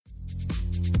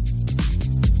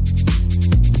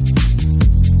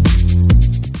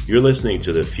You're listening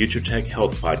to the Future Tech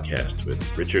Health Podcast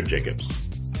with Richard Jacobs.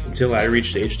 Until I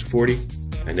reached age 40,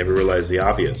 I never realized the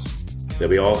obvious, that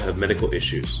we all have medical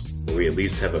issues, or we at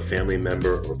least have a family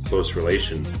member or close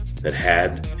relation that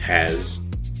has,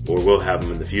 or will have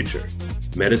them in the future.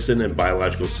 Medicine and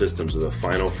biological systems are the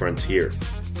final frontier.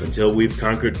 Until we've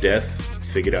conquered death,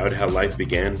 figured out how life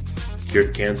began,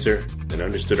 cured cancer, and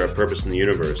understood our purpose in the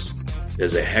universe,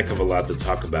 there's a heck of a lot to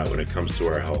talk about when it comes to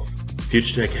our health.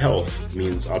 Future Tech Health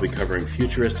means I'll be covering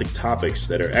futuristic topics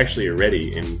that are actually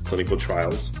already in clinical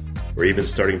trials, or even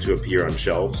starting to appear on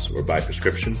shelves or by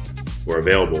prescription, or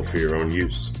available for your own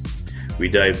use. We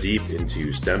dive deep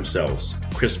into stem cells,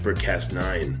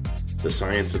 CRISPR-Cas9, the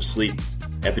science of sleep,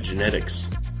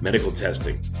 epigenetics, medical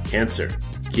testing, cancer,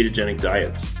 ketogenic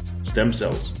diets, stem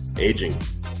cells, aging,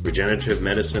 regenerative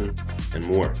medicine, and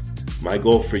more. My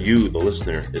goal for you, the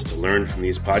listener, is to learn from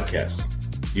these podcasts.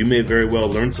 You may very well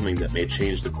learn something that may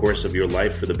change the course of your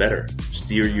life for the better,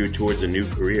 steer you towards a new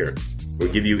career, or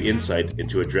give you insight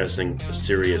into addressing a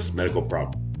serious medical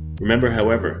problem. Remember,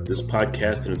 however, this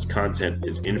podcast and its content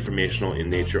is informational in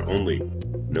nature only.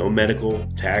 No medical,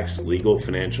 tax, legal,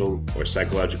 financial, or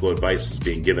psychological advice is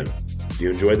being given. If you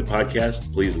enjoy the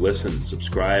podcast, please listen,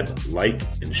 subscribe, like,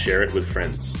 and share it with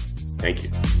friends. Thank you.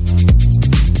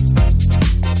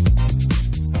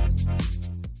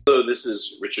 Hello, this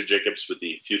is Richard Jacobs with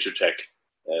the Future Tech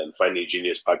and Finding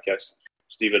Genius podcast.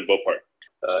 Stephen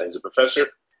Beaupart is a professor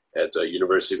at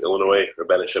University of Illinois,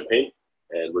 Urbana-Champaign,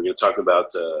 and we're going to talk about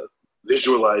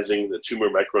visualizing the tumor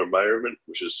microenvironment,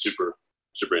 which is super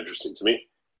interesting to me,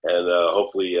 and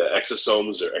hopefully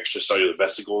exosomes or extracellular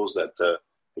vesicles that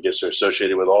I guess are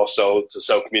associated with all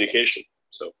cell-to-cell communication.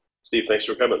 So, Steve, thanks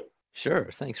for coming.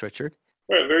 Sure. Thanks, Richard.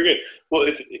 All right, very good. Well,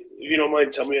 if you don't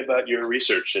mind, tell me about your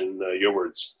research in your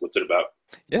words. What's it about?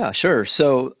 Yeah, sure.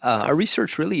 So our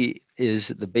research really is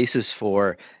the basis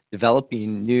for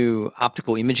developing new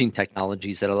optical imaging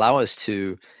technologies that allow us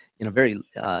to, in a very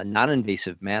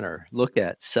non-invasive manner, look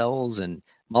at cells and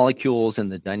molecules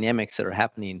and the dynamics that are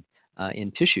happening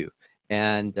in tissue.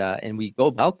 And we go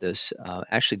about this.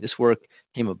 Actually, this work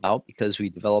came about because we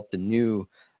developed a new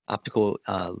optical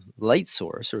light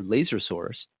source or laser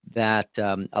source that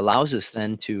allows us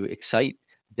then to excite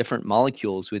different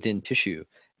molecules within tissue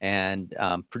and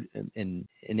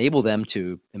enable them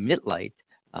to emit light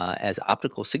as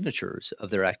optical signatures of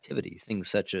their activity, things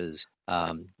such as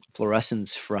fluorescence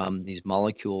from these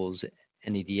molecules,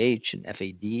 NADH and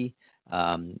FAD,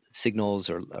 signals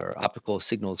or optical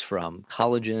signals from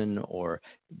collagen or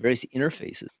various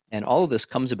interfaces. And all of this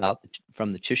comes about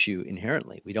from the tissue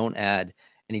inherently. We don't add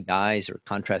any dyes or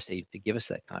contrast aids to give us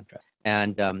that contrast.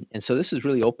 And so this has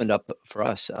really opened up for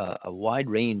us a wide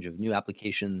range of new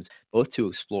applications, both to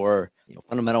explore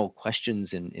fundamental questions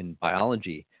in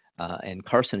biology and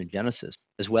carcinogenesis,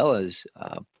 as well as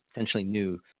potentially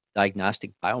new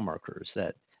diagnostic biomarkers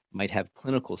that might have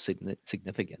clinical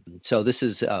significance. And so this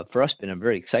has, for us, been a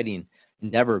very exciting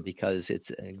endeavor because it's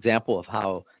an example of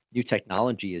how new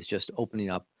technology is just opening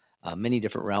up many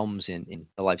different realms in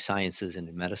the life sciences and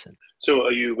in medicine. So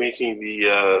are you making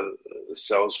the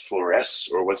cells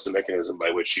fluoresce, or what's the mechanism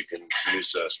by which you can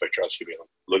use spectroscopy and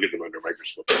look at them under a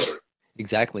microscope?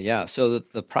 Exactly, yeah. So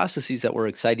the processes that we're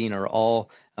exciting are all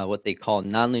what they call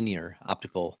nonlinear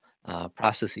optical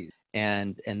processes.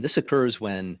 And this occurs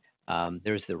when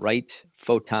there's the right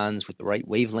photons with the right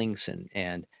wavelengths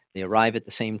and they arrive at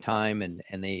the same time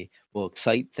and they will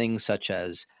excite things such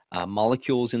as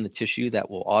molecules in the tissue that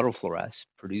will autofluoresce,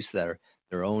 produce their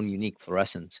own unique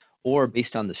fluorescence, or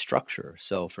based on the structure.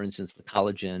 So, for instance, the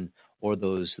collagen or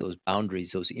those boundaries,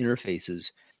 those interfaces,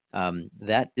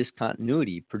 that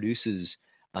discontinuity produces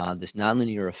this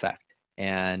nonlinear effect,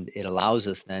 and it allows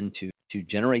us then to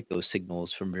generate those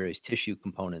signals from various tissue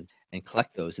components and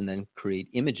collect those and then create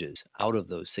images out of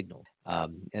those signals.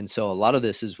 And so a lot of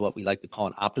this is what we like to call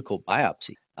an optical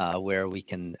biopsy, where we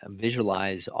can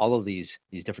visualize all of these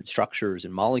different structures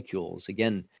and molecules,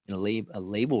 again, in a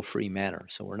label-free manner.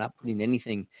 So we're not putting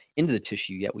anything into the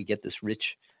tissue, yet we get this rich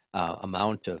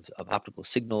amount of optical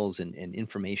signals and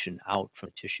information out from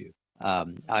the tissue.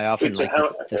 I often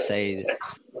to say...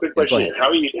 Quick question, how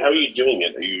are you doing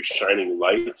it? Are you shining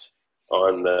light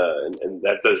on, and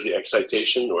that does the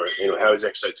excitation, or how does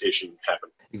excitation happen?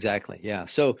 Exactly, yeah.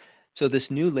 So this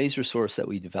new laser source that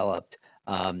we developed,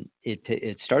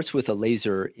 it starts with a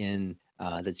laser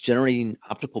that's generating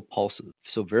optical pulses,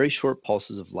 so very short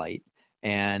pulses of light,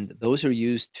 and those are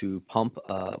used to pump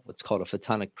what's called a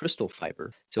photonic crystal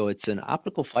fiber. So it's an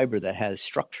optical fiber that has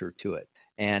structure to it,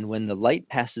 and when the light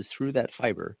passes through that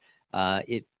fiber,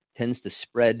 it tends to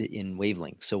spread in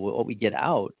wavelengths. So what we get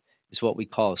out is what we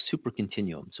call a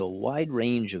supercontinuum. So a wide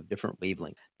range of different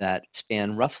wavelengths that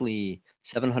span roughly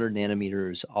 700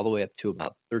 nanometers all the way up to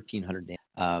about 1300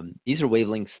 nanometers. These are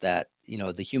wavelengths that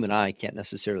the human eye can't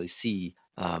necessarily see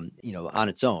on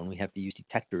its own. We have to use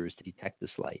detectors to detect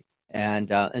this light. And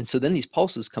so then these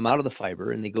pulses come out of the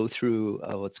fiber and they go through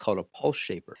what's called a pulse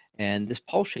shaper. And this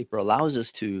pulse shaper allows us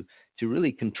to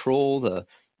really control the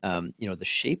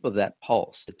shape of that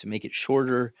pulse, to make it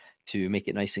shorter, to make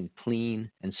it nice and clean.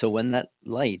 And so when that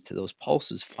light, those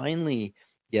pulses finally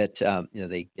get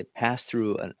they get passed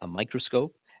through a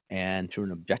microscope and through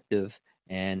an objective,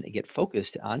 and get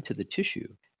focused onto the tissue.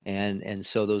 And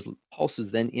so those pulses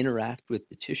then interact with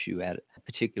the tissue at a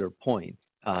particular point.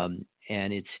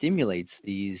 And it stimulates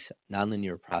these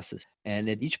nonlinear processes. And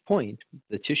at each point,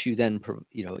 the tissue then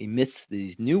emits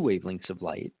these new wavelengths of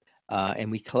light,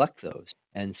 and we collect those.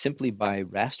 And simply by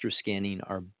raster scanning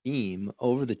our beam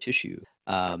over the tissue,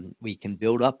 we can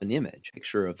build up an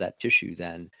picture of that tissue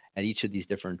then at each of these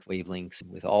different wavelengths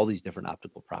with all these different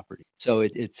optical properties. So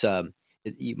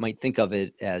you might think of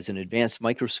it as an advanced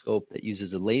microscope that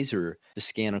uses a laser to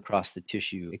scan across the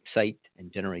tissue, excite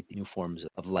and generate the new forms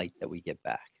of light that we get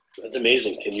back. That's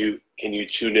amazing. Can you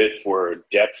tune it for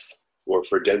depth or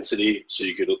for density so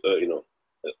you could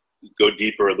go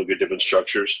deeper and look at different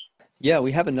structures? Yeah,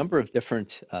 we have a number of different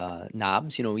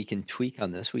knobs. We can tweak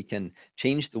on this. We can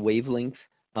change the wavelength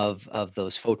of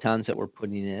those photons that we're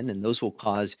putting in, and those will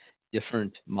cause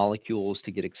different molecules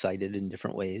to get excited in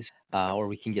different ways, or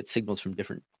we can get signals from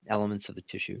different elements of the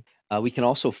tissue. We can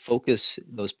also focus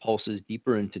those pulses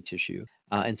deeper into tissue,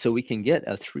 and so we can get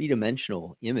a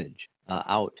three-dimensional image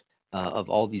out of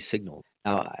all these signals.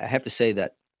 Now, I have to say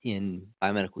that in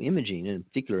biomedical imaging, and in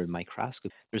particular in microscopy,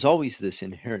 there's always this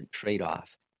inherent trade-off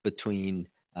between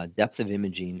depth of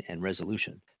imaging and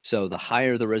resolution. So the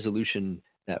higher the resolution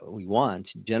that we want,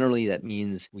 generally that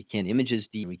means we can't image as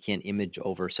deep, we can't image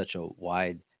over such a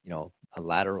wide, a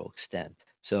lateral extent.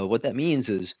 So what that means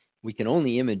is we can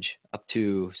only image up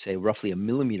to, say, roughly a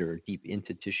millimeter deep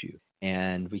into tissue.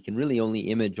 And we can really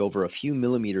only image over a few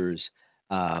millimeters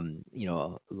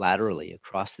laterally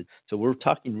across so we're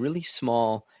talking really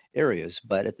small areas,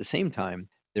 but at the same time,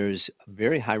 there's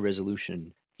very high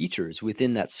resolution features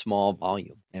within that small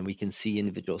volume. And we can see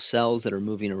individual cells that are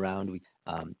moving around.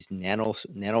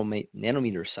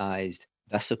 Nanometer sized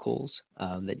vesicles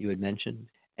that you had mentioned.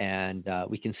 And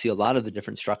we can see a lot of the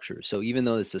different structures. So even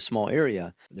though it's a small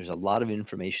area, there's a lot of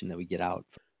information that we get out.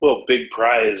 Well, big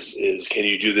prize is, can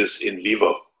you do this in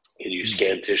vivo? Can you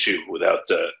scan tissue without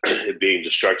it being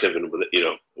destructive and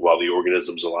while the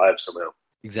organism's alive somehow?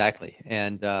 Exactly,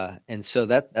 and so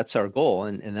that's our goal,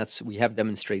 and we have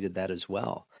demonstrated that as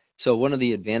well. So one of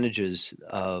the advantages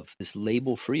of this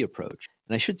label-free approach,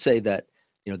 and I should say that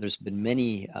there's been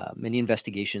many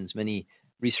investigations, many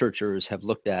researchers have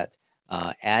looked at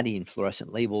adding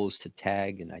fluorescent labels to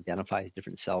tag and identify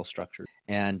different cell structures,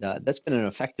 and that's been an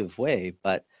effective way.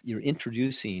 But you're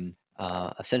introducing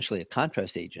essentially a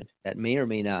contrast agent that may or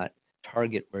may not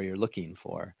target where you're looking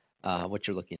for what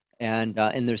you're looking at.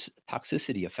 And there's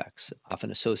toxicity effects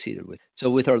often associated with. So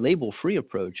with our label-free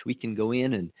approach, we can go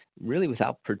in and really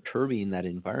without perturbing that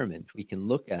environment, we can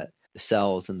look at the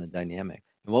cells and the dynamic.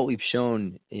 And what we've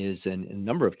shown is in a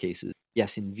number of cases, yes,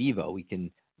 in vivo, we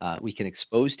can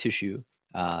expose tissue,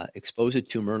 expose a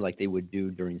tumor like they would do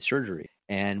during surgery.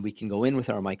 And we can go in with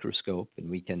our microscope and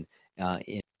we can,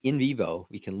 in vivo,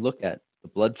 we can look at the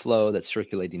blood flow that's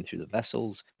circulating through the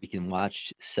vessels. We can watch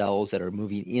cells that are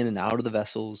moving in and out of the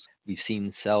vessels. We've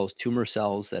seen tumor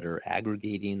cells that are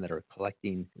aggregating, that are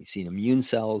collecting. We've seen immune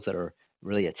cells that are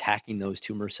really attacking those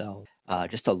tumor cells.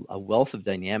 Just a wealth of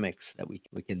dynamics that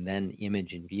we can then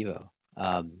image in vivo.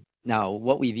 Now,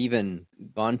 what we've even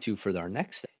gone to for our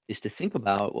next step is to think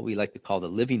about what we like to call the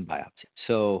living biopsy.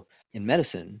 So in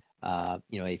medicine, a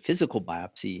physical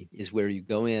biopsy is where you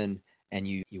go in and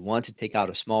you want to take out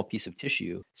a small piece of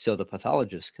tissue so the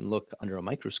pathologist can look under a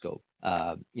microscope,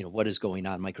 what is going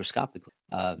on microscopically.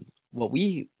 What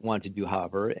we want to do,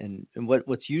 however, and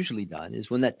what's usually done is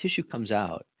when that tissue comes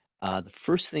out, the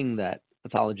first thing that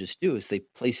pathologists do is they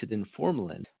place it in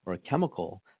formalin or a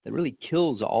chemical that really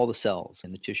kills all the cells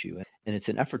in the tissue. And it's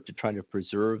an effort to try to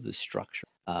preserve the structure.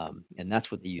 And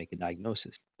that's what you make a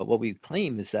diagnosis. But what we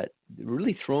claim is that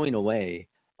really throwing away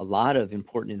a lot of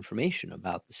important information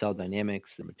about the cell dynamics,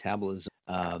 the metabolism.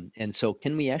 And so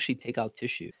can we actually take out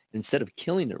tissue instead of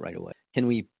killing it right away? Can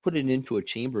we put it into a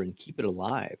chamber and keep it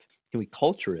alive? Can we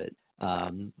culture it,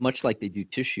 much like they do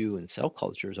tissue and cell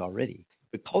cultures already?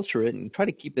 But culture it and try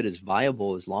to keep it as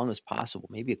viable as long as possible,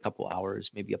 maybe a couple hours,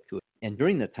 maybe up to And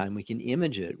during that time, we can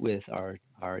image it with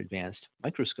our advanced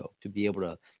microscope to be able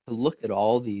to look at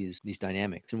all these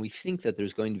dynamics. And we think that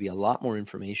there's going to be a lot more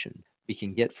information we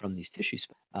can get from these tissues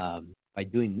by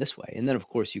doing this way. And then, of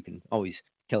course, you can always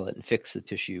kill it and fix the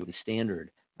tissue with the standard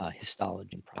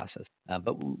histology process.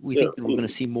 But we think that we're going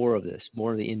to see more of this,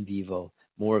 more of the in vivo,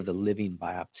 more of the living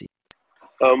biopsy.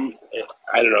 I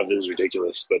don't know if this is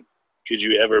ridiculous, but could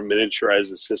you ever miniaturize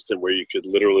the system where you could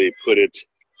literally put it,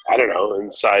 I don't know,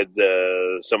 inside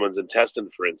someone's intestine,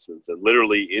 for instance, and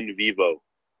literally in vivo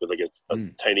with like a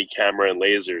tiny camera and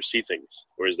laser see things?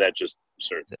 Or is that just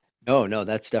absurd? No,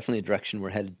 that's definitely a direction we're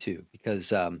headed to, because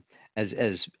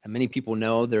as many people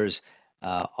know, there's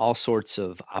all sorts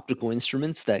of optical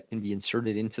instruments that can be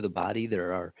inserted into the body.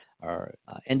 There are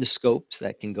endoscopes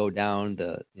that can go down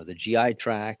the GI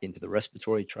tract into the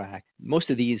respiratory tract.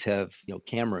 Most of these have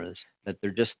cameras that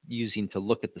they're just using to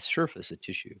look at the surface of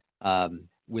tissue.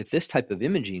 With this type of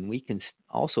imaging, we can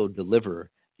also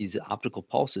deliver these optical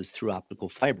pulses through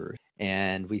optical fibers,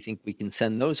 and we think we can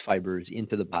send those fibers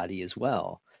into the body as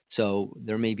well. So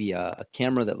there may be a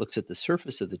camera that looks at the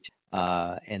surface of the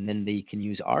and then they can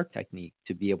use our technique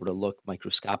to be able to look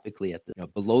microscopically at the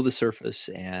below the surface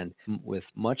and with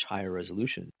much higher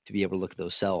resolution to be able to look at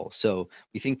those cells. So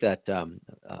we think that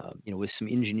with some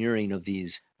engineering of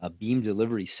these beam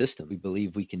delivery systems, we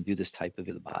believe we can do this type of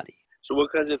the body. So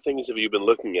what kinds of things have you been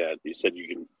looking at? You said you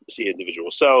can see individual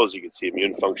cells, you can see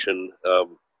immune function.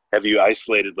 Have you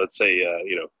isolated, let's say,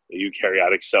 a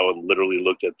eukaryotic cell and literally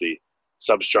looked at the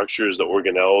substructures, the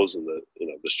organelles, and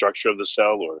the structure of the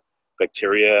cell, or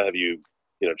bacteria? Have you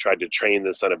tried to train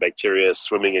this on a bacteria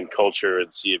swimming in culture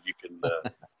and see if you can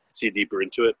see deeper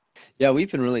into it? Yeah,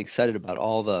 we've been really excited about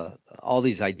all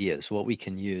these ideas, what we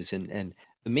can use, and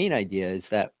the main idea is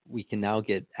that we can now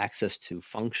get access to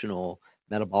functional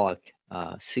metabolic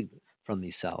signals from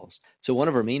these cells. So one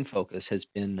of our main focus has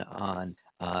been on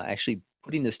actually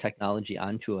putting this technology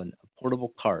onto a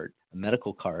portable cart, a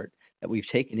medical cart, that we've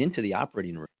taken into the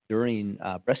operating room during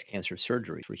breast cancer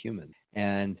surgery for humans.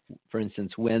 And for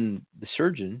instance, when the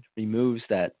surgeon removes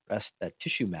that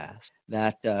tissue mass,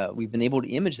 that we've been able to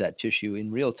image that tissue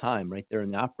in real time right there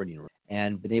in the operating room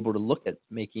and been able to look at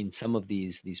making some of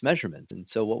these measurements. And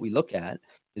so what we look at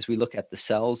is we look at the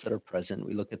cells that are present,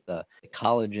 we look at the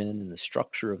collagen and the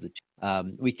structure of the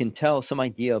we can tell some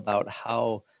idea about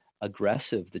how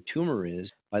aggressive the tumor is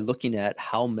by looking at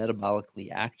how metabolically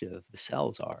active the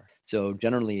cells are. So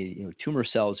generally, tumor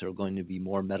cells are going to be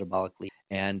more metabolically,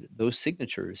 and those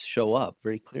signatures show up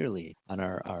very clearly on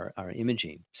our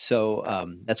imaging. So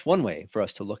that's one way for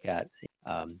us to look at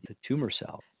the tumor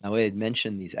cell. Now, I had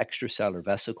mentioned these extracellular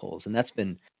vesicles, and that's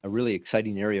been a really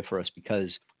exciting area for us because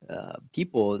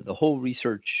the whole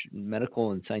research,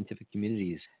 medical and scientific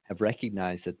communities have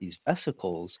recognized that these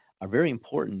vesicles are very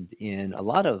important in a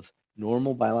lot of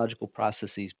normal biological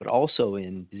processes, but also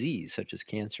in disease such as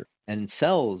cancer. And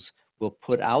cells will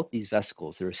put out these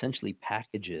vesicles. They're essentially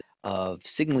packages of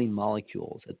signaling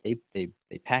molecules that they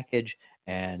package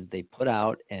and they put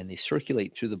out and they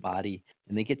circulate through the body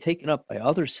and they get taken up by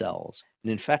other cells.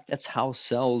 And in fact, that's how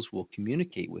cells will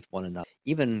communicate with one another,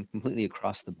 even completely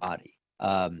across the body,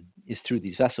 is through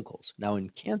these vesicles. Now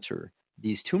in cancer,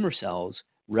 these tumor cells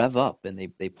rev up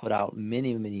and they put out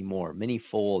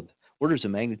many-fold, orders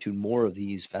of magnitude more of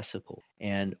these vesicles.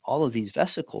 And all of these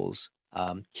vesicles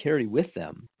carry with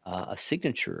them a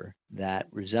signature that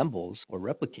resembles or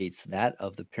replicates that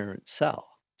of the parent cell.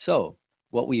 So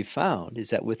what we've found is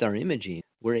that with our imaging,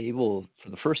 we're able,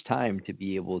 for the first time, to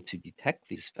be able to detect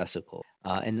these vesicles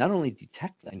and not only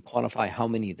detect them and quantify how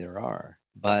many there are,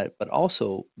 but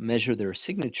also measure their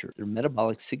signature, their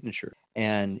metabolic signature.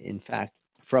 And in fact,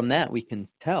 from that, we can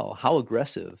tell how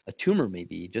aggressive a tumor may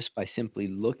be just by simply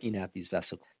looking at these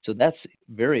vesicles. So that's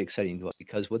very exciting to us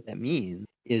because what that means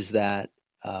is that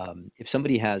if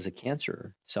somebody has a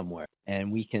cancer somewhere and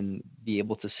we can be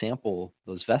able to sample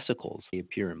those vesicles, they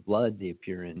appear in blood, they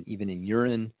appear even in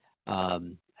urine,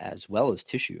 as well as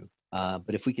tissue.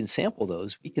 But if we can sample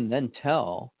those, we can then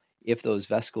tell if those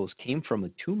vesicles came from a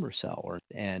tumor cell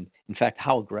and in fact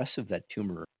how aggressive that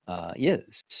tumor is.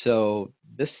 So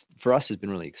this for us has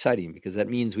been really exciting because that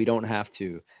means we don't have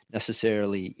to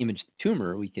necessarily image the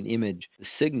tumor, we can image the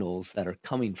signals that are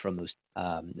coming from those.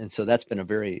 And so that's been a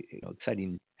very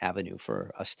exciting avenue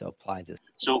for us to apply this.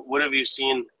 So what have you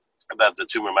seen about the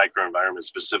tumor microenvironment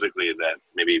specifically that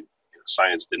maybe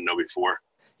science didn't know before?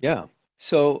 Yeah.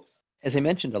 So as I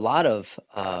mentioned, a lot of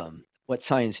what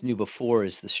science knew before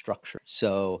is the structure.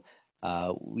 So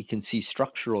we can see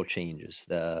structural changes.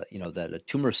 That a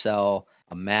tumor cell,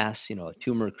 a mass, a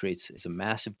tumor creates a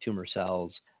massive tumor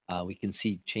cells. We can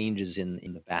see changes in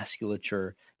the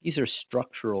vasculature. These are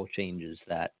structural changes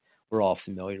that we're all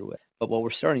familiar with. But what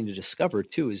we're starting to discover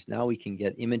too is now we can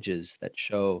get images that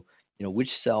show, which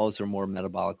cells are more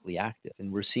metabolically active.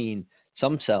 And we're seeing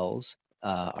some cells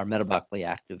are metabolically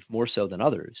active more so than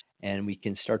others. And we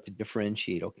can start to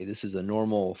differentiate, okay, this is a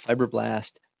normal fibroblast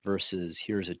versus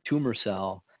here's a tumor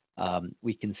cell.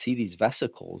 We can see these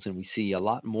vesicles, and we see a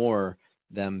lot more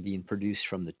them being produced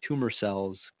from the tumor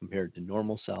cells compared to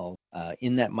normal cells.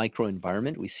 In that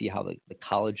microenvironment, we see how the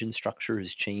collagen structure has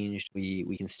changed.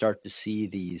 We can start to see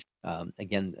these,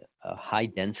 again, a high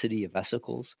density of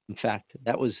vesicles. In fact,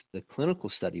 that was the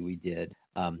clinical study we did,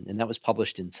 and that was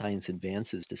published in Science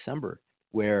Advances December,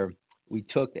 where we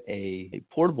took a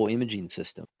portable imaging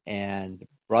system and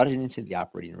brought it into the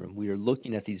operating room. We were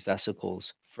looking at these vesicles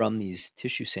from these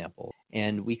tissue samples,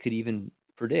 and we could even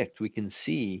predict, we can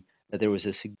see that there was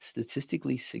a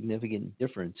statistically significant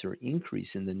difference or increase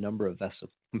in the number of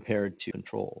vesicles compared to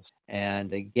controls.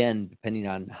 And again, depending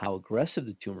on how aggressive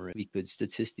the tumor is, we could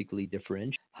statistically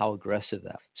differentiate how aggressive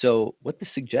that. So what this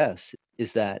suggests is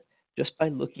that just by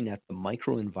looking at the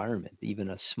microenvironment, even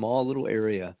a small little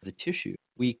area of the tissue,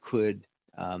 we could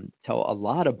tell a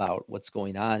lot about what's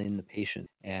going on in the patient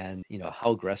and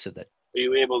how aggressive that. Are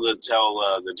you able to tell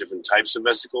the different types of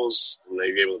vesicles? And are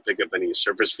you able to pick up any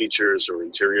surface features or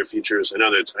interior features? I know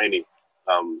they're tiny.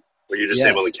 Were you just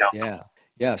able to count them?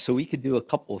 Yeah. So we could do a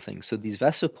couple of things. So these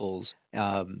vesicles,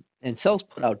 and cells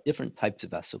put out different types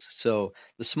of vesicles. So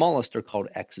the smallest are called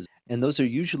X's, and those are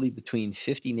usually between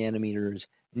 50 nanometers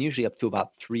and usually up to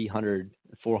about 300,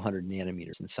 400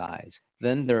 nanometers in size.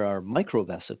 Then there are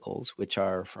microvesicles, which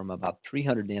are from about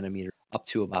 300 nanometers up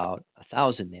to about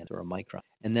 1,000 nanometers or a micron.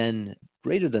 And then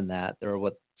greater than that, there are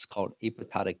what's called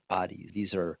apoptotic bodies.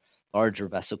 These are larger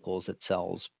vesicles that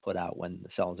cells put out when the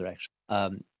cells are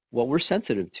actually. What we're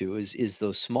sensitive to is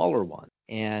those smaller ones.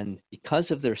 And because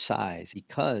of their size,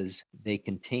 because they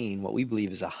contain what we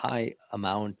believe is a high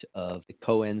amount of the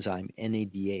coenzyme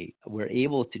NADH, we're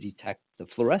able to detect the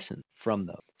fluorescence from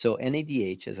those. So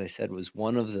NADH, as I said, was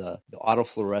one of the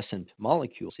autofluorescent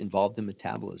molecules involved in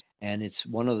metabolism, and it's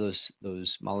one of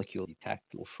those molecules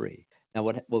detectable free. Now,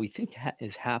 what we think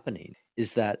is happening is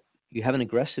that you have an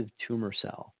aggressive tumor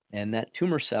cell, and that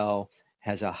tumor cell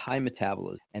has a high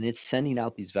metabolism, and it's sending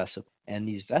out these vesicles. And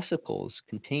these vesicles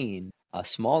contain a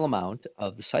small amount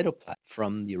of the cytoplasm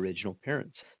from the original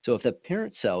parent. So if the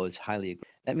parent cell is highly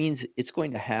aggressive, that means it's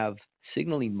going to have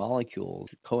signaling molecules,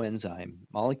 coenzyme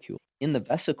molecules, in the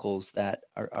vesicles that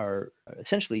are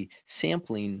essentially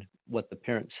sampling what the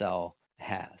parent cell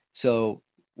has. So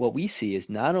what we see is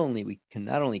we can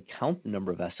not only count the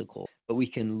number of vesicles, but we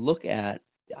can look at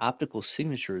the optical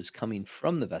signatures coming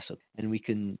from the vesicle, and we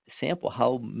can sample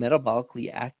how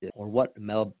metabolically active or what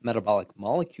metabolic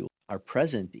molecules are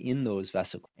present in those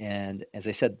vesicles. And as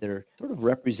I said, they're sort of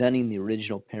representing the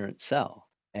original parent cell.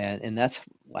 And that's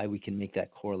why we can make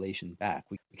that correlation back.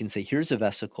 We can say, here's a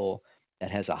vesicle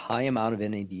that has a high amount of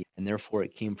NAD, and therefore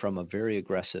it came from a very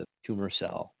aggressive tumor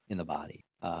cell in the body.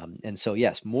 And so,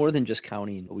 yes, more than just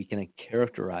counting, we can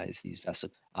characterize these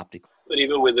vesicles optically. But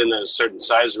even within a certain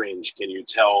size range, can you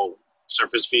tell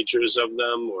surface features of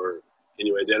them, or can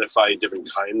you identify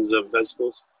different kinds of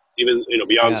vesicles, even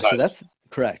beyond size? So that's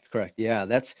correct. Yeah,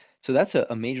 that's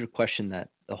a major question that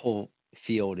the whole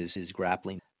field is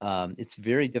grappling. It's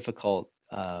very difficult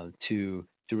to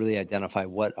really identify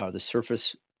what are the surface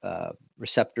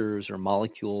receptors or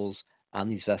molecules on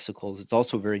these vesicles. It's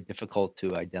also very difficult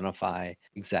to identify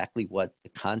exactly what the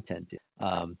content is.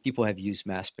 People have used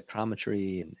mass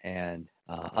spectrometry and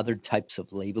other types of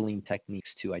labeling techniques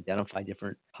to identify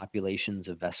different populations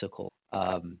of vesicles.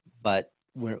 But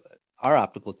our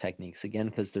optical techniques, again,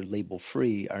 because they're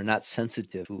label-free, are not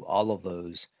sensitive to all of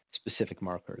those specific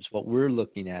markers. What we're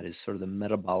looking at is sort of the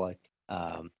metabolic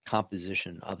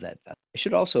composition of that vesicle. I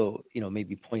should also,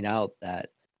 maybe point out that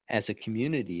as a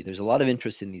community, there's a lot of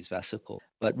interest in these vesicles,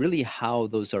 but really how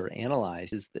those are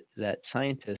analyzed is that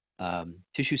scientists,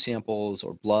 tissue samples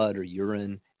or blood or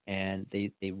urine, and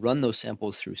they run those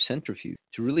samples through centrifuge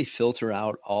to really filter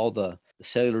out all the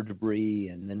cellular debris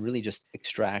and then really just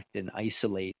extract and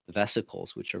isolate the vesicles,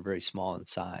 which are very small in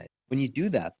size. When you do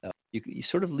that, though, you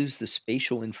sort of lose the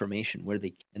spatial information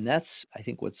and that's, I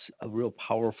think, what's a real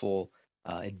powerful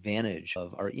advantage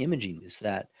of our imaging is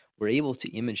that we're able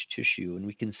to image tissue and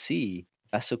we can see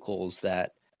vesicles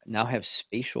that now have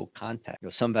spatial contact.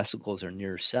 Some vesicles are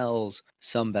near cells,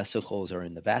 some vesicles are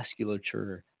in the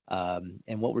vasculature,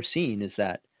 and what we're seeing is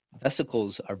that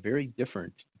vesicles are very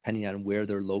different depending on where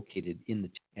they're located in the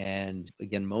tissue. And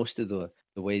again, most of the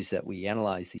ways that we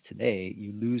analyze these today,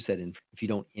 you lose that if you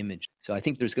don't image. So I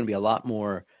think there's going to be a lot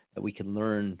more that we can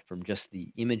learn from just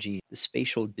the imaging, the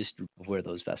spatial distribution of where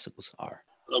those vesicles are.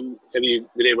 Have you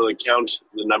been able to count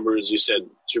the numbers? You said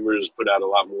tumors put out a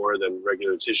lot more than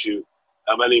regular tissue.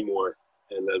 How many more?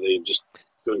 And are they just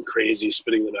going crazy,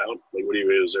 spitting them out? Like, what have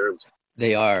you observed?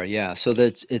 They are, yeah. So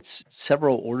it's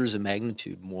several orders of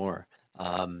magnitude more.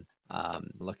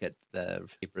 Look at the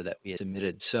paper that we had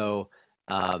submitted. So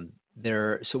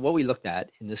so what we looked at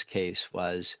in this case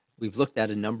was we've looked at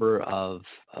a number of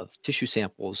tissue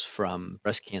samples from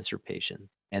breast cancer patients.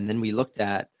 And then we looked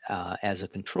at, as a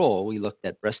control, we looked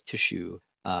at breast tissue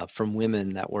from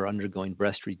women that were undergoing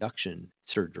breast reduction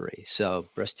surgery. So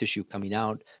breast tissue coming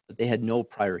out, but they had no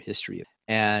prior history.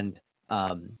 And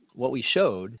what we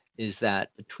showed is that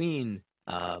between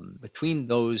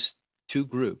those two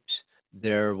groups,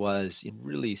 there was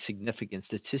really significant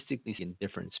statistically significant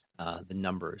difference, the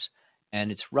numbers.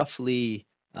 And it's roughly,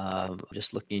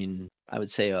 just looking, I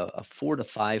would say a 4 to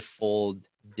 5-fold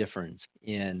difference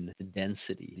in the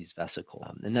density of these vesicles.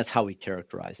 And that's how we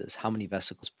characterize this, how many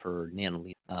vesicles per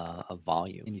nanoliter of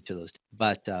volume in each of those.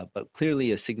 But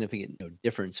clearly a significant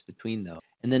difference between those.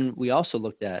 And then we also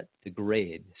looked at the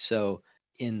grade. So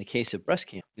in the case of breast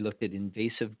cancer, we looked at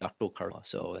invasive ductal carcinoma.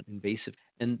 So invasive,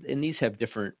 and these have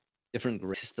different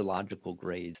histological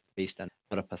grades based on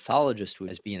what a pathologist would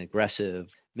as being aggressive,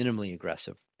 minimally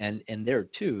aggressive. And there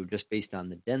too, just based on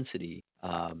the density,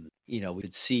 we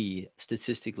would see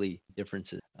statistically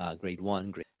differences, grade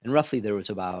 1, grade. And roughly there was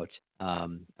about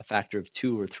a factor of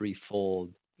 2 or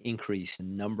 3-fold increase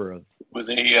in number of. Were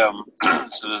they,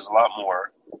 so there's a lot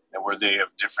more, and were they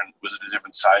of different, was it a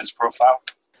different size profile?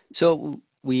 So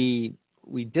we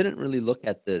didn't really look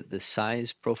at the size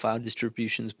profile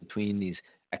distributions between these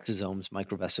exosomes,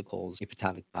 microvesicles,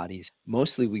 apoptotic bodies.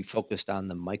 Mostly we focused on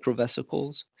the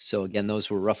microvesicles. So again, those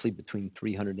were roughly between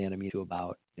 300 nanometers to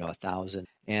about 1,000.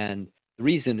 And the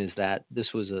reason is that this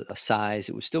was a size,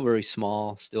 it was still very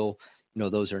small, still,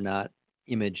 those are not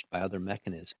imaged by other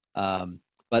mechanisms.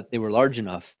 But they were large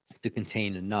enough to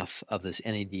contain enough of this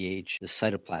NADH, the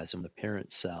cytoplasm, the parent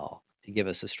cell, to give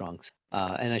us a strong.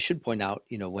 And I should point out,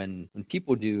 when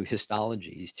people do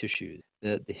histology, these tissues,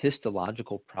 the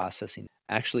histological processing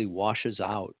actually washes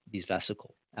out these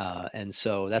vesicles. And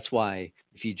so that's why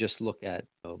if you just look at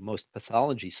most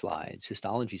pathology slides,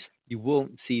 histology, you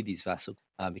won't see these vesicles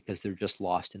because they're just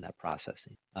lost in that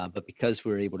processing. But because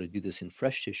we're able to do this in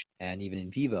fresh tissue and even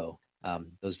in vivo,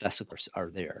 those vesicles are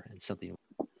there and something.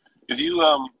 If you,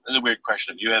 another weird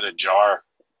question, if you had a jar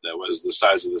that was the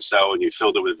size of the cell and you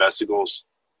filled it with vesicles,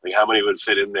 like how many would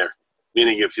fit in there?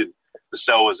 Meaning if the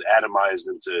cell was atomized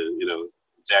into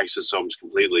exosomes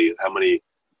completely, how many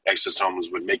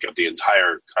exosomes would make up the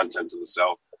entire contents of the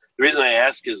cell? The reason I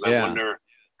ask is I wonder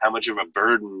how much of a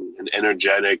burden, an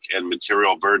energetic and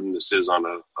material burden this is on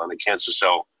a cancer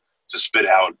cell to spit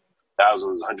out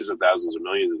thousands, hundreds of thousands, or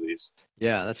millions of these.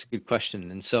 Yeah, that's a good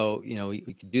question. And so,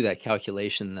 we could do that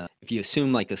calculation. If you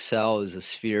assume like a cell is a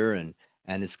sphere and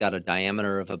it's got a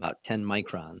diameter of about 10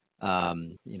 microns,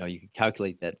 you can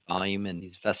calculate that volume, and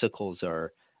these vesicles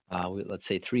are, let's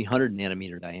say, 300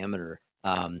 nanometer diameter.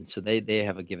 So they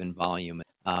have a given volume.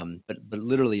 But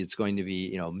literally it's going to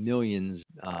be, millions,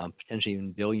 potentially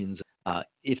even billions,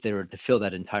 if they were to fill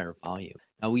that entire volume.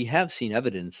 Now, we have seen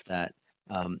evidence that,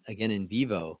 again, in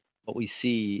vivo, what we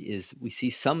see is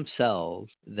some cells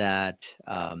that,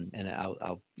 and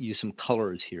I'll use some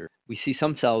colors here. We see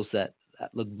some cells that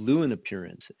look blue in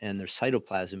appearance, and their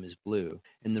cytoplasm is blue.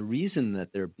 And the reason that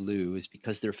they're blue is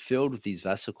because they're filled with these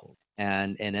vesicles.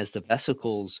 And as the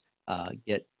vesicles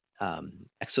get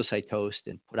exocytosed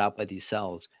and put out by these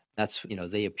cells, that's,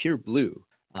 they appear blue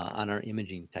on our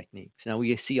imaging techniques. Now,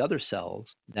 we see other cells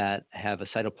that have a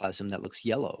cytoplasm that looks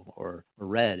yellow or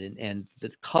red, and the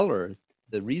color,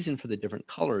 the reason for the different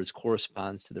colors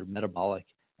corresponds to their metabolic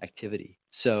activity.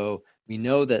 So we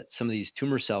know that some of these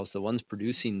tumor cells, the ones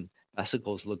producing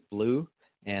vesicles, look blue,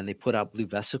 and they put out blue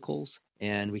vesicles.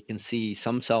 And we can see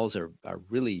some cells are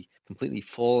really completely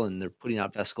full, and they're putting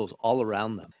out vesicles all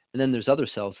around them. And then there's other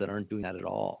cells that aren't doing that at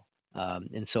all.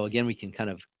 And so again, we can kind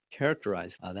of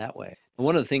characterize that way. And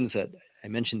one of the things that I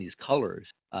mentioned, these colors,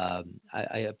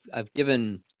 I've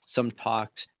given some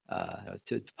talks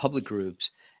to public groups,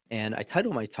 and I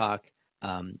title my talk,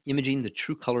 Imaging the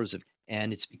True Colors of,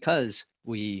 and it's because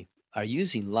we are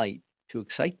using light to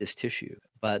excite this tissue,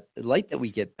 but the light that we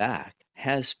get back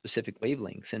has specific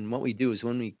wavelengths. And what we do is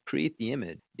when we create the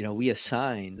image, we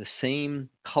assign the same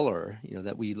color,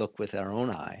 that we look with our own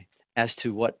eye as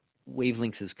to what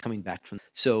wavelengths is coming back from.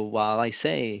 So while I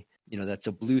say, that's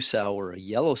a blue cell or a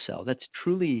yellow cell, that's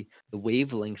truly the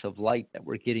wavelength of light that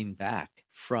we're getting back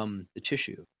from the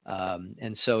tissue.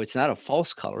 And so it's not a false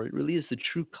color. It really is the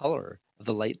true color of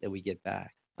the light that we get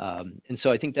back. And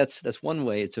so I think that's one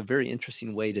way. It's a very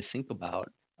interesting way to think about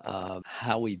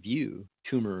how we view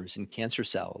tumors and cancer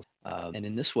cells. And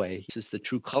in this way, this is the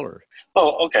true color.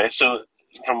 Oh, okay. So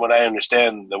from what I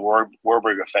understand, the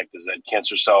Warburg effect is that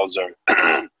cancer cells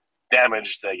are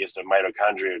damaged. I guess their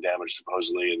mitochondria are damaged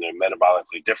supposedly, and they're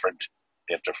metabolically different.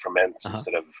 They have to ferment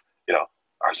instead of,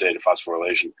 oxidative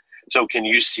phosphorylation. So can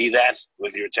you see that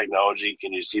with your technology?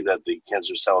 Can you see that the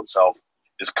cancer cell itself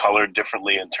is colored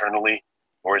differently internally,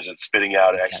 or is it spitting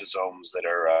out exosomes that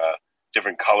are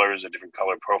different colors, a different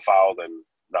color profile than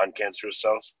non-cancerous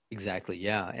cells? Exactly,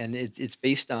 yeah. And it's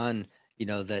based on,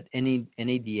 that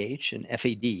NADH and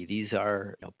FAD, these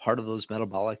are part of those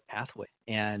metabolic pathways.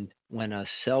 And when a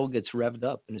cell gets revved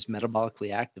up and is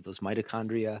metabolically active, those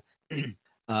mitochondria,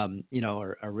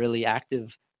 are really active.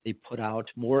 They put out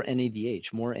more NADH,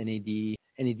 NADH,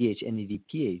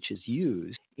 NADPH is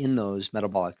used in those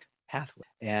metabolic pathways.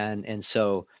 And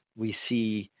so we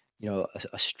see, a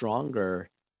stronger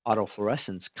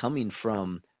autofluorescence coming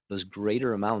from those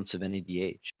greater amounts of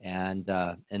NADH, and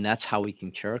that's how we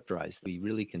can characterize. We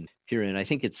really can peer in. I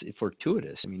think it's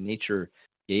fortuitous. I mean, nature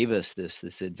gave us this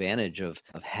advantage of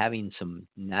having some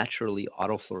naturally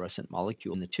autofluorescent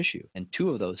molecule in the tissue, and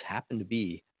two of those happen to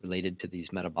be related to these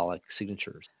metabolic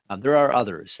signatures. There are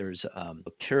others. There's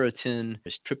keratin,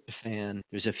 there's tryptophan,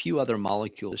 there's a few other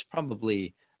molecules. There's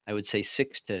probably, I would say,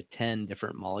 6 to 10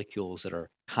 different molecules that are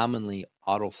commonly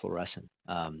autofluorescent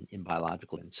in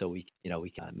biological, and so we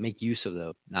can make use of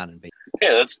the non-invasive.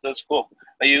 Yeah, that's cool.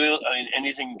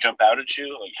 Anything jump out at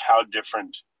you? Like, how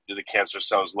different do the cancer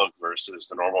cells look versus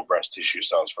the normal breast tissue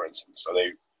cells, for instance? Are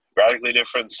they radically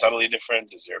different, subtly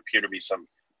different? Does there appear to be some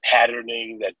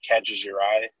patterning that catches your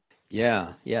eye?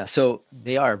 Yeah. So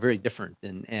they are very different,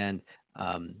 and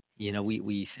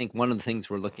we think one of the things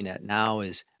we're looking at now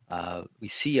is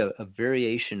we see a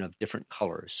variation of different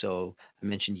colors. So I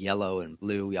mentioned yellow and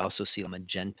blue. We also see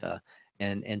magenta,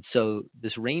 and so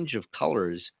this range of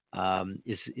colors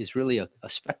is really a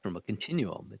spectrum, a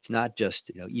continuum. It's not just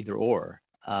either or.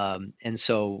 And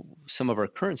so some of our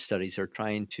current studies are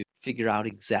trying to figure out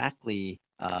exactly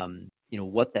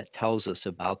what that tells us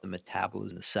about the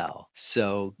metabolism of the cell.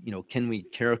 So can we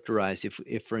characterize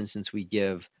if for instance we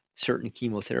give certain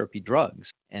chemotherapy drugs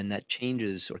and that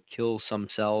changes or kills some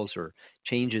cells or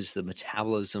changes the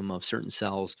metabolism of certain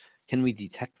cells, can we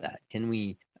detect that? Can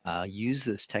we use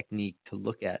this technique to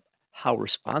look at how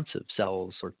responsive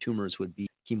cells or tumors would be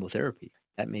to chemotherapy?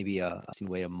 That may be a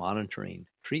way of monitoring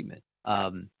treatment.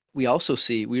 We also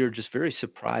see, we were just very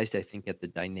surprised, I think, at the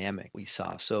dynamic we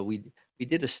saw. So we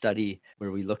did a study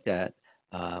where we looked at,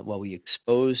 we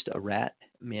exposed a rat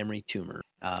mammary tumor.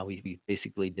 We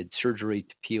basically did surgery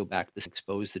to peel back this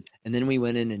exposed, and then we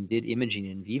went in and did imaging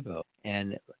in vivo.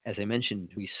 And as I mentioned,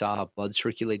 we saw blood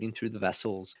circulating through the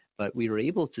vessels, but we were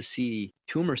able to see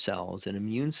tumor cells and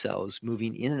immune cells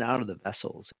moving in and out of the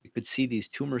vessels. We could see these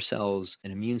tumor cells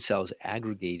and immune cells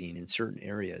aggregating in certain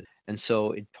areas. And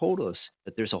so it told us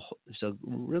that there's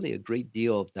really a great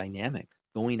deal of dynamic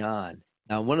going on.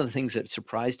 Now, one of the things that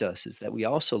surprised us is that we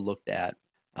also looked at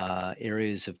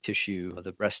areas of tissue,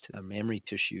 the breast mammary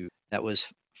tissue, that was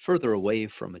further away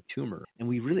from a tumor. And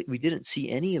we didn't see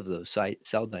any of those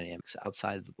cell dynamics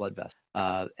outside of the blood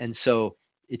vessel. And so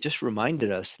it just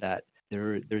reminded us that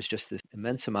there's just this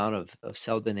immense amount of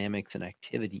cell dynamics and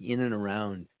activity in and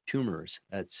around tumors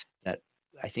that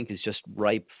I think is just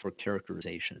ripe for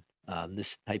characterization. This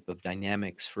type of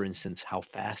dynamics, for instance, how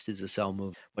fast is the cell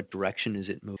move? What direction is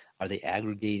it moving? Are they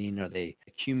aggregating? Are they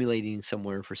accumulating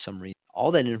somewhere for some reason?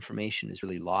 All that information is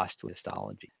really lost to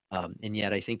histology. And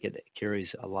yet I think it carries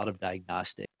a lot of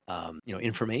diagnostic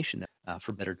information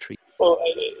for better treatment. Well,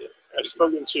 I've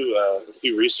spoken to a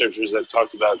few researchers that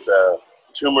talked about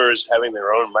tumors having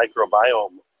their own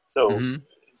microbiome. So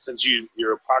since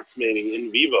you're approximating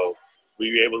in vivo, were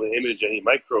you able to image any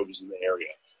microbes in the area?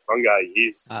 Fungi,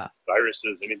 yeast,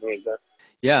 viruses, anything like that?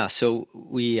 Yeah, so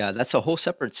that's a whole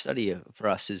separate study for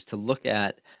us, is to look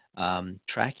at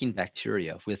tracking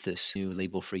bacteria with this new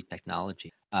label-free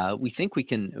technology. We think we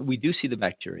do see the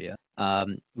bacteria.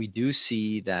 We do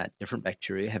see that different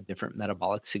bacteria have different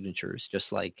metabolic signatures, just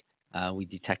like we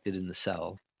detected in the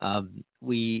cell.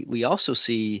 We also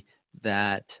see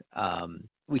that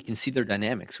we can see their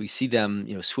dynamics. We see them,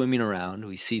 swimming around.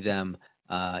 We see them,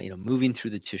 moving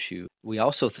through the tissue. We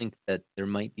also think that there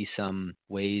might be some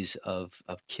ways of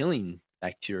killing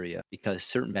bacteria, because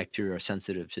certain bacteria are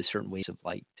sensitive to certain waves of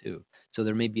light too. So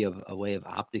there may be a way of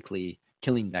optically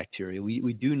killing bacteria.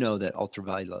 We do know that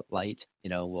ultraviolet light,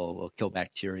 will kill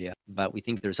bacteria, but we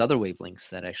think there's other wavelengths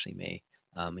that actually may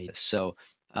So,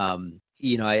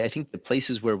 I think the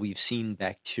places where we've seen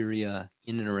bacteria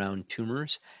in and around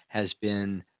tumors has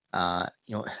been, to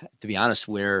be honest,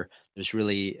 where there's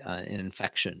really an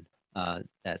infection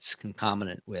that's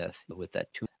concomitant with that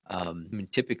tumor.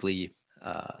 Typically,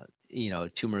 a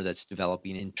tumor that's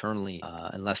developing internally,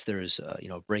 unless there's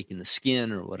a break in the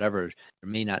skin or whatever, there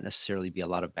may not necessarily be a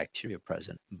lot of bacteria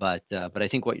present. But I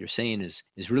think what you're saying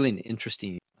is really an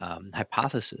interesting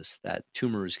hypothesis that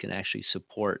tumors can actually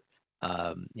support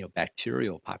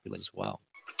bacterial populations as well.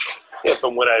 Yeah,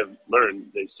 from what I've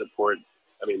learned, they support.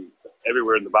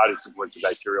 Everywhere in the body supports a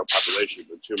bacterial population,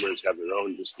 but tumors have their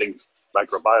own distinct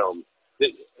microbiome.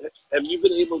 Have you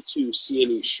been able to see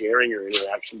any sharing or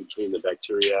interaction between the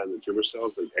bacteria and the tumor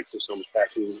cells, like exosomes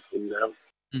passing in and out?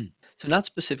 So not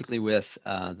specifically with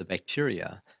the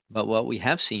bacteria, but what we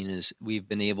have seen is we've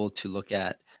been able to look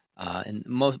at, and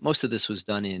most of this was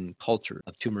done in culture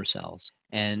of tumor cells,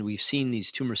 and we've seen these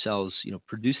tumor cells,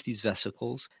 produce these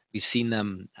vesicles. We've seen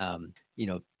them,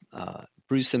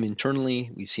 produce them internally.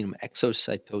 We've seen them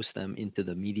exocytose them into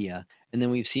the media, and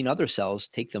then we've seen other cells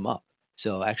take them up.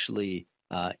 So actually,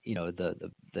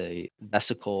 the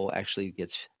vesicle actually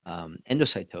gets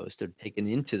endocytosed or taken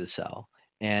into the cell,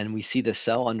 and we see the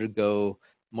cell undergo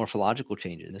morphological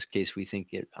changes. In this case, we think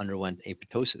it underwent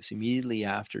apoptosis immediately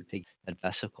after taking that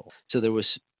vesicle. So there was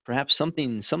perhaps some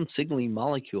signaling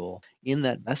molecule in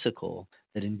that vesicle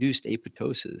that induced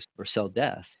apoptosis or cell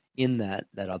death in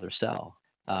that other cell.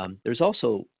 There's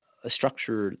also a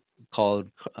structure called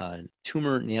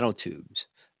tumor nanotubes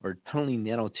or tunneling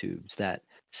nanotubes that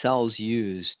cells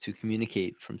use to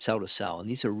communicate from cell to cell. And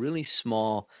these are really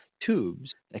small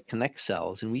tubes that connect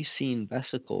cells, and we've seen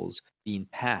vesicles being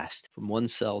passed from one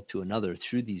cell to another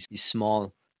through these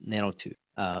small nanotubes.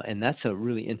 And that's a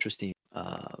really interesting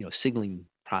signaling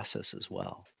process as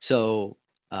well. So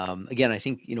again, I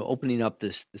think opening up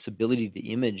this ability to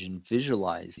image and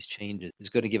visualize these changes is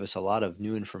going to give us a lot of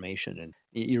new information, and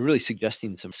you're really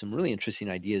suggesting some really interesting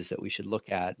ideas that we should look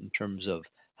at in terms of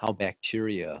how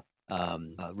bacteria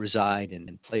reside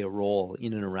and play a role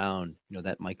in and around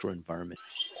that microenvironment.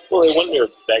 Well, I wonder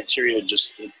if bacteria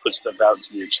just put stuff out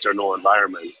to the external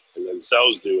environment, and then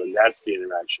cells do, and that's the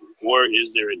interaction. Or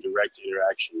is there a direct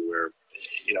interaction where,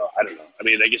 I don't know.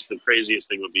 I guess the craziest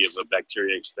thing would be if a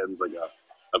bacteria extends like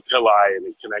a pili and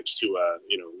it connects to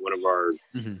one of our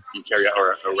eukaryote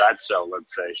or a rat cell,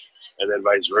 let's say, and then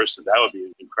vice versa. That would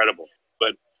be incredible.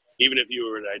 But even if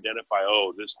you were to identify,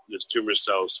 this tumor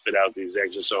cell spit out these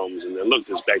exosomes, and then look,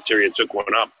 this bacteria took one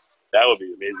up, that would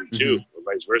be amazing too,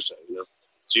 or vice versa.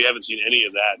 So you haven't seen any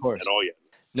of that at all yet?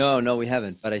 No, we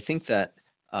haven't. But I think that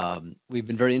we've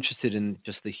been very interested in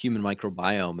just the human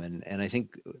microbiome, and I think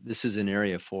this is an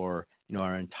area for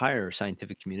our entire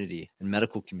scientific community and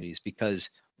medical communities, because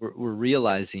we're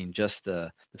realizing just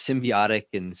the symbiotic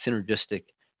and synergistic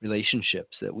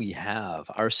relationships that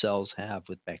our cells have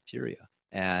with bacteria,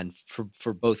 and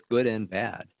for both good and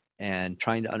bad, and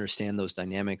trying to understand those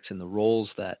dynamics and the roles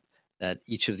that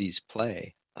each of these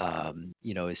play.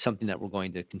 Is something that we're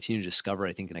going to continue to discover,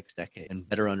 I think, in the next decade, and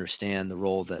better understand the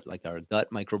role that our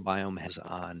gut microbiome has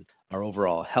on our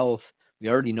overall health. We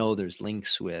already know there's links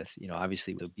with,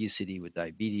 obviously with obesity, with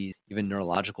diabetes, even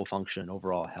neurological function and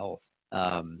overall health.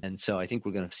 And so I think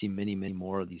we're going to see many, many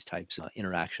more of these types of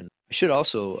interactions. I should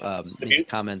also make a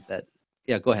comment that,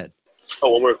 go ahead. Oh,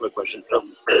 one more quick question.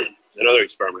 Another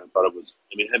experiment I thought of was,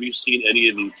 have you seen any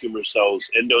of the tumor cells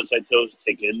endocytose,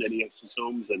 take in any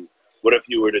exosomes? And what if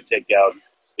you were to take out,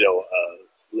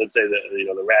 let's say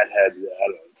the rat had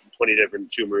 20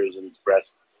 different tumors in its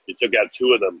breast. You took out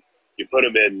 2 of them. You put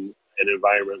them in an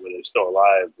environment where they're still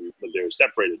alive, but they're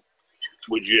separated.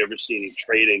 Would you ever see any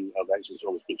trading of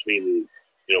exosomes between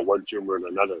the one tumor and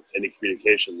another? Any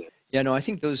communication there? Yeah, no, I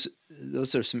think those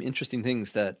are some interesting things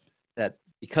that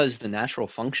because the natural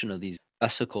function of these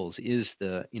vesicles is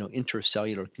the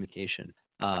intercellular communication.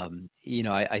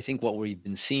 I think what we've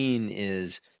been seeing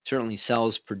is certainly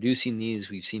cells producing these.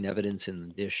 We've seen evidence in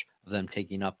the dish of them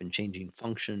taking up and changing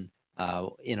function.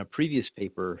 In a previous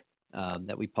paper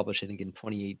that we published, I think in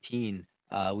 2018,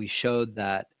 we showed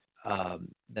that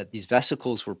these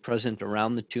vesicles were present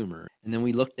around the tumor, and then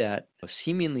we looked at a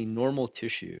seemingly normal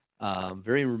tissue,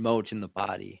 very remote in the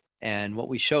body, and what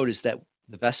we showed is that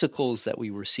the vesicles that we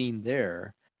were seeing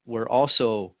there were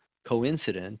also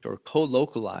coincident or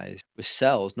co-localized with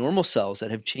cells, normal cells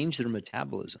that have changed their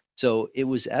metabolism. So it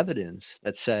was evidence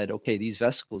that said, okay, these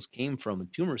vesicles came from a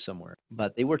tumor somewhere,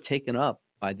 but they were taken up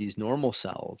by these normal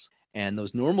cells, and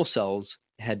those normal cells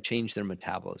had changed their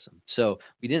metabolism. So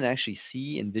we didn't actually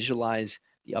see and visualize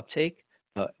the uptake,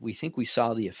 but we think we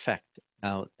saw the effect.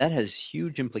 Now, that has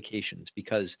huge implications,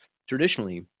 because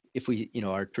traditionally, if we,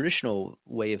 our traditional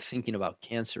way of thinking about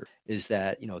cancer is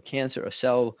that, a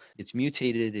cell gets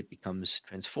mutated, it becomes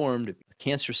transformed, a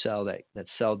cancer cell, that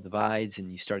cell divides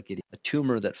and you start getting a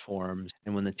tumor that forms.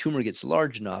 And when the tumor gets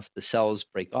large enough, the cells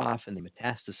break off and they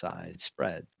metastasize,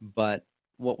 spread. But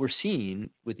what we're seeing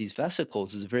with these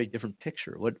vesicles is a very different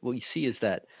picture. What we see is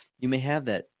that you may have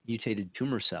that mutated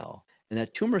tumor cell, and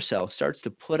that tumor cell starts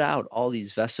to put out all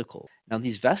these vesicles. Now,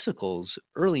 these vesicles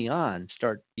early on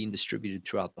start being distributed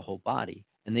throughout the whole body,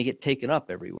 and they get taken up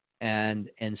everywhere. And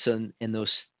those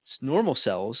normal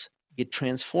cells get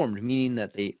transformed, meaning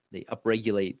that they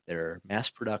upregulate their mass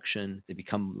production, they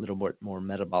become a little more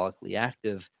metabolically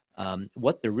active.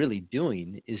 What they're really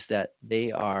doing is that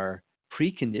they are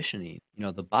preconditioning,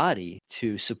 the body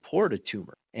to support a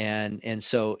tumor. And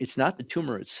so it's not the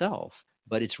tumor itself,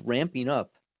 but it's ramping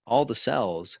up all the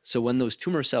cells. So when those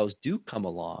tumor cells do come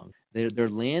along, they're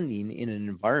landing in an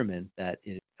environment that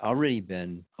has already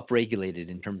been upregulated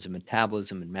in terms of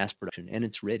metabolism and mass production, and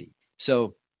it's ready.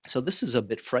 So this is a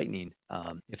bit frightening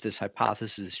if this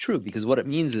hypothesis is true, because what it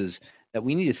means is that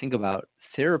we need to think about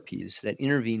therapies that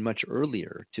intervene much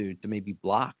earlier to maybe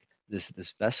block this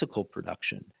vesicle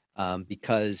production.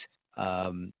 Because,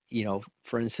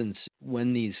 for instance,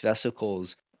 when these vesicles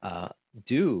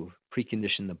do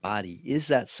precondition the body, is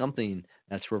that something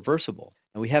that's reversible?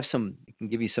 And we have I can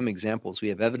give you some examples. We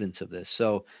have evidence of this.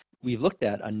 So we've looked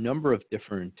at a number of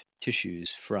different tissues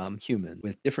from humans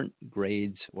with different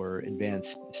grades or advanced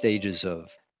stages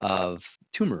of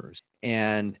tumors.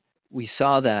 And we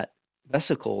saw that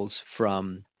vesicles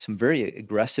from some very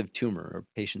aggressive tumor, or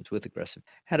patients with aggressive,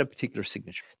 had a particular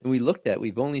signature. And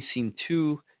we've only seen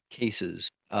 2 cases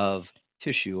of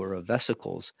tissue or of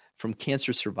vesicles from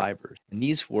cancer survivors. And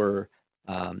these were,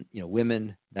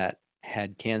 women that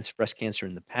had breast cancer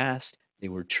in the past. They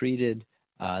were treated.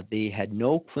 They had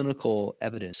no clinical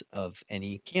evidence of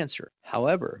any cancer.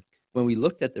 However, when we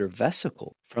looked at their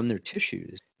vesicles from their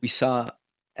tissues, we saw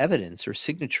evidence or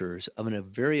signatures of a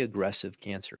very aggressive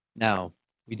cancer. Now,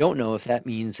 we don't know if that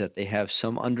means that they have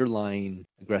some underlying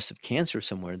aggressive cancer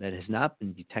somewhere that has not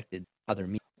been detected by other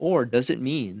means, or does it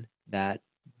mean that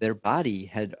their body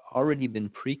had already been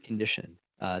preconditioned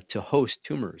to host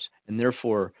tumors, and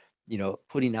therefore,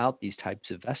 putting out these types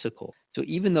of vesicles. So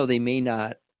even though they may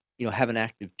not, have an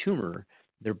active tumor,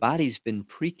 their body's been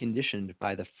preconditioned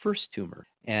by the first tumor,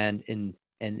 and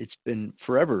it's been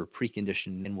forever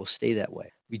preconditioned and will stay that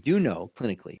way. We do know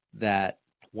clinically that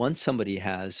once somebody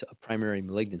has a primary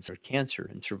malignancy or cancer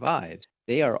and survives,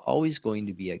 they are always going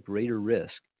to be at greater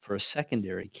risk for a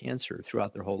secondary cancer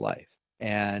throughout their whole life.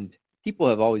 And people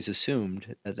have always assumed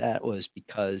that was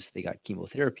because they got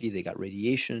chemotherapy, they got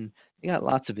radiation, they got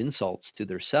lots of insults to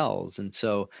their cells. And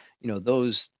so,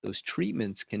 those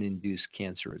treatments can induce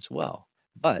cancer as well.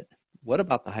 But what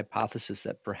about the hypothesis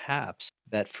that perhaps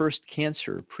that first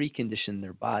cancer preconditioned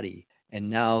their body, and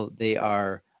now they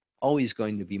are always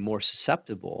going to be more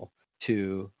susceptible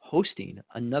to hosting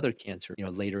another cancer,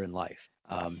 later in life?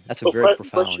 That's a very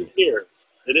profound question here.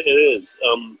 It is.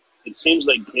 It seems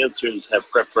like cancers have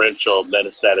preferential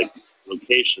metastatic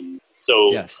location.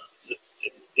 So, yes.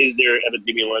 Is there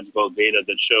epidemiological data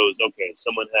that shows, okay,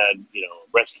 someone had,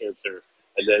 breast cancer,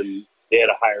 and then they had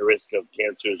a higher risk of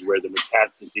cancers where the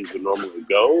metastases would normally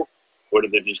go, or do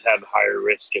they just have higher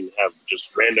risk and have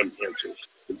just random cancers?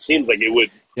 It seems like it would.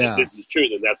 Yeah. If this is true,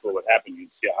 then that's what would happen.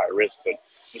 You'd see a higher risk, but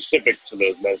specific to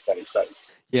those metastatic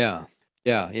sites. Yeah.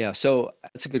 So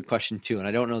that's a good question too, and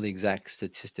I don't know the exact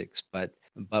statistics, but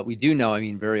we do know.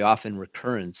 Very often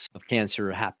recurrence of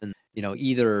cancer happens,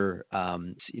 either a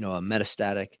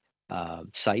metastatic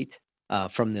site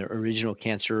from the original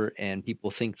cancer, and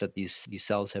people think that these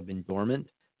cells have been dormant,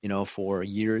 for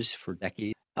years, for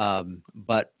decades.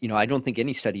 But I don't think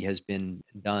any study has been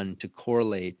done to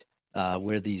correlate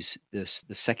where the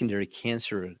secondary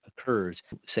cancer occurs.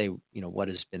 Say, what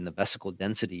has been the vesicle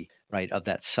density, right, of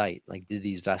that site? Like, did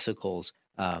these vesicles,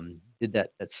 did that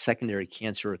secondary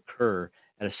cancer occur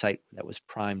at a site that was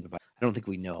primed by? I don't think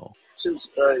we know. Since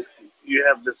you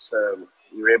have this,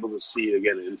 you're able to see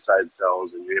again inside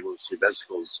cells, and you're able to see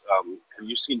vesicles. Have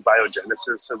you seen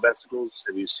biogenesis of vesicles?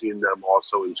 Have you seen them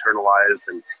also internalized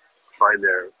and find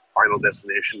their final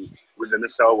destination within the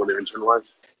cell when they're internalized?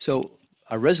 So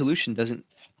our resolution doesn't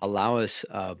allow us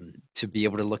to be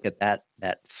able to look at that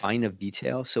fine of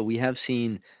detail. So we have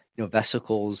seen,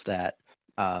 vesicles that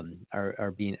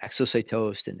are being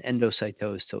exocytosed and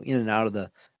endocytosed, so in and out of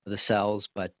the cells.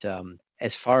 But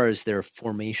as far as their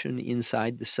formation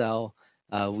inside the cell,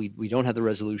 we don't have the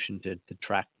resolution to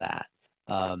track that.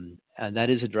 And that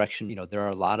is a direction. There are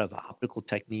a lot of optical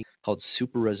techniques called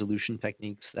super resolution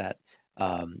techniques that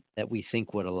that we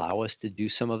think would allow us to do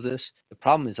some of this. The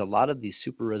problem is a lot of these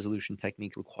super resolution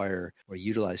techniques require or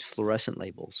utilize fluorescent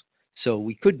labels. So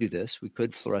we could do this. We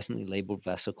could fluorescently label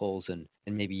vesicles and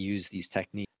maybe use these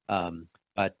techniques.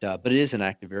 But it is an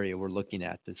active area we're looking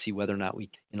at to see whether or not we,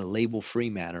 in a label-free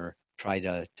manner, try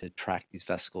to track these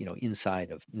vesicles,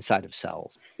 inside of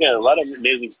cells. Yeah, a lot of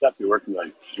amazing stuff you're working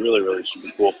on. It's really, really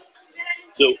super cool.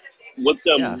 So, what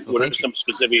are some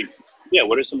specific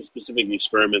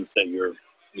experiments that you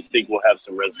think will have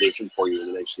some resolution for you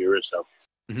in the next year or so?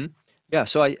 Mm-hmm. Yeah.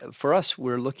 So for us,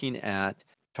 we're looking at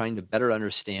trying to better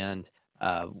understand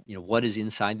what is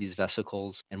inside these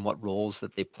vesicles and what roles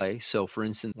that they play. So for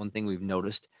instance, one thing we've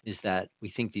noticed is that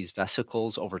we think these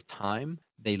vesicles over time,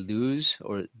 they lose,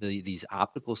 or these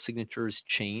optical signatures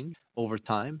change over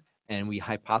time. And we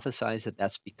hypothesize that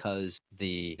that's because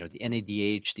the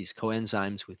NADH, these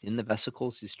coenzymes within the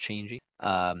vesicles, is changing.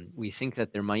 We think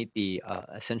that there might be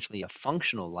essentially a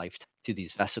functional life to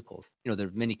these vesicles. There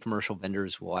are many commercial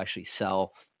vendors who will actually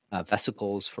sell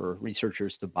vesicles for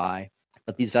researchers to buy,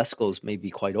 but these vesicles may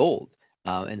be quite old.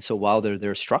 And so while they're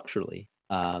there structurally,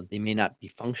 they may not be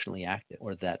functionally active,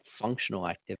 or that functional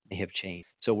activity may have changed.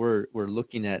 So we're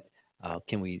looking at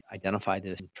can we identify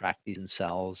this and track these in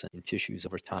cells and in tissues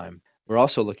over time. We're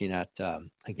also looking at, a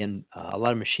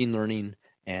lot of machine learning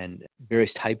and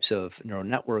various types of neural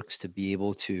networks to be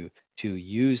able to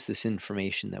use this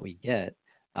information that we get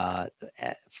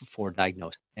for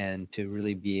diagnosis, and to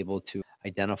really be able to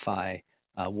identify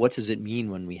what does it mean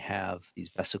when we have these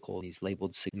vesicles, these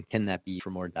labeled signals, can that be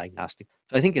for more diagnostic?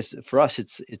 So I think for us,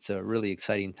 it's a really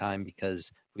exciting time because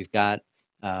we've got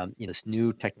this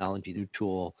new technology, new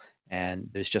tool, and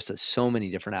there's just so many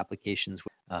different applications.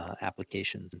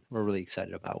 We're really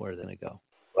excited about where they're going to go.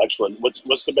 Excellent.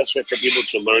 What's the best way for people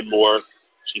to learn more,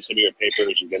 see some of your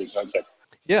papers, and get in contact?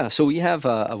 Yeah, so we have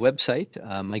a website,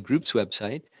 my group's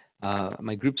website.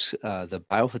 My group's the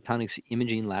Biophotonics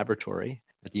Imaging Laboratory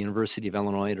at the University of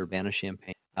Illinois at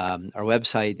Urbana-Champaign. Our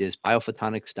website is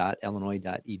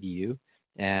biophotonics.illinois.edu.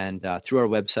 And through our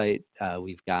website,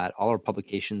 we've got all our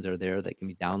publications are there that can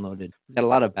be downloaded. We've got a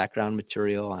lot of background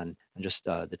material on just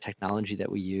the technology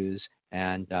that we use.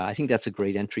 And I think that's a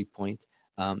great entry point.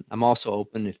 I'm also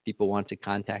open if people want to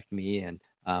contact me, and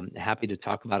happy to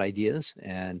talk about ideas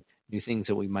and new things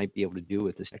that we might be able to do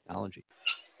with this technology.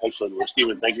 Excellent. Well,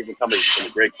 Stephen, thank you for coming. It's been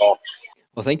a great call.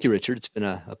 Well, thank you, Richard. It's been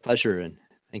a pleasure, and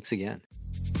thanks again.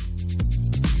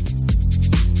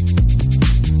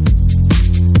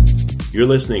 You're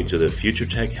listening to the Future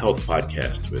Tech Health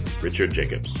Podcast with Richard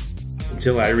Jacobs.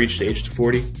 Until I reached age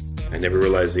 40, I never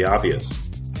realized the obvious,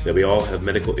 that we all have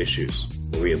medical issues,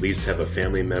 or we at least have a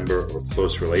family member or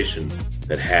close relation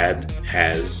that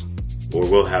has, or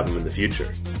will have them in the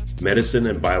future. Medicine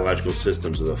and biological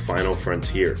systems are the final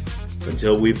frontier.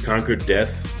 Until we've conquered death,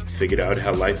 figured out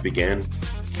how life began,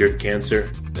 cured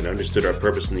cancer, and understood our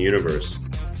purpose in the universe,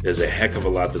 there's a heck of a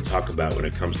lot to talk about when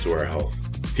it comes to our health.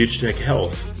 Future Tech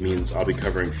Health means I'll be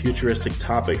covering futuristic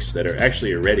topics that are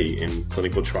actually already in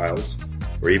clinical trials,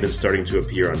 or even starting to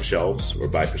appear on shelves or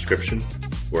by prescription,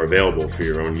 or available for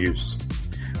your own use.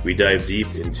 We dive deep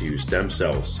into stem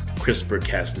cells,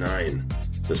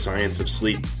 CRISPR-Cas9, the science of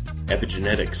sleep,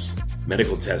 epigenetics,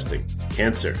 medical testing,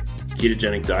 cancer,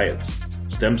 ketogenic diets,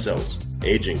 stem cells,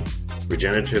 aging,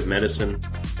 regenerative medicine,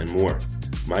 and more.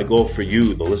 My goal for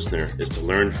you, the listener, is to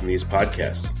learn from these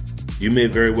podcasts. You may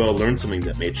very well learn something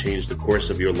that may change the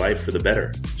course of your life for the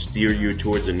better, steer you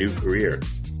towards a new career,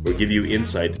 or give you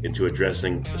insight into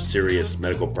addressing a serious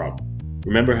medical problem.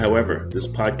 Remember, however, this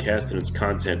podcast and its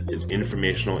content is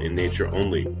informational in nature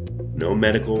only. No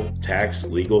medical, tax,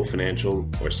 legal, financial,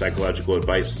 or psychological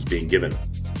advice is being given.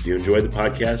 If you enjoyed the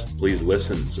podcast, please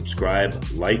listen, subscribe,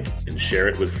 like, and share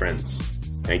it with friends.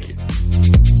 Thank you.